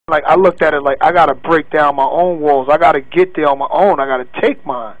Like, I looked at it like I gotta break down my own walls. I gotta get there on my own. I gotta take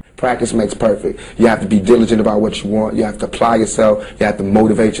mine. Practice makes perfect. You have to be diligent about what you want. You have to apply yourself. You have to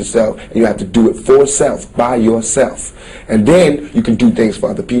motivate yourself. And you have to do it for self, by yourself. And then you can do things for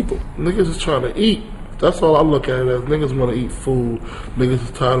other people. Niggas is trying to eat. That's all I look at it as. Niggas want to eat food. Niggas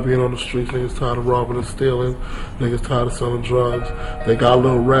is tired of being on the streets. Niggas tired of robbing and stealing. Niggas tired of selling drugs. They got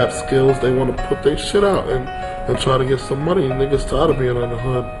little rap skills. They want to put their shit out and try to get some money. Niggas tired of being on the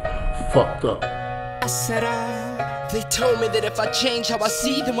hood fucked up. I said, they told me that if I change how I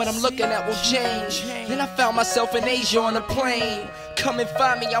see, then what I'm looking at will change. Then I found myself in Asia on a plane. Come and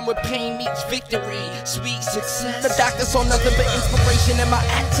find me, I'm with pain meets victory, sweet success. The doctor saw nothing but inspiration in my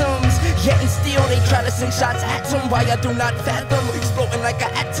atoms. Yet and still they try to send shots at them. Why I do not fathom, exploding like an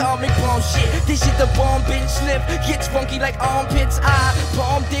atomic bomb. Shit, this shit the bomb bitch slip. Gets funky like armpits. I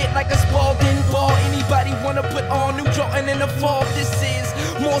bombed it like a Spalding ball. Anybody wanna put on New Jordan in the fall? This is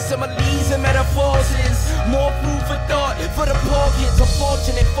more similes and metaphors. More food for thought for the poor kids.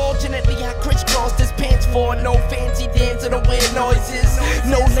 Unfortunate, fortunately I crisscrossed his pants for no fancy dance or the weird noises.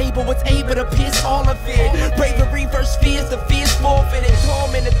 No label was able to pierce all of it. Bravery versus fears, the fears forfeited.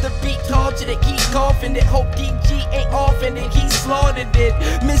 Tormented the beat, tortured it, keep coughing it. Hope DG ain't often it, he slaughtered it.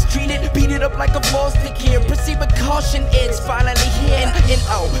 Mistreated, beat it up like a foster kid. Proceed with caution, it's finally here.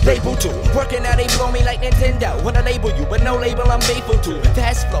 N-O, label 2, working out they blow me like Nintendo. Wanna label you, but no label I'm faithful to.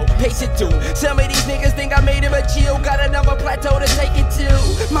 Fast flow, pace it too. Some of these niggas think I made him a chill. Got another plateau to take it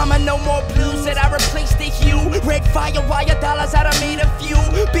to. Mama, no more blues, said I replaced the hue. Red fire, wire dollars, I done made a few.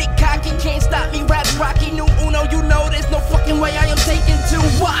 Big cocky, can't stop me, rap rocky, new Uno. You know there's no fucking way I am taking to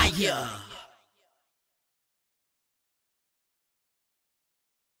wire.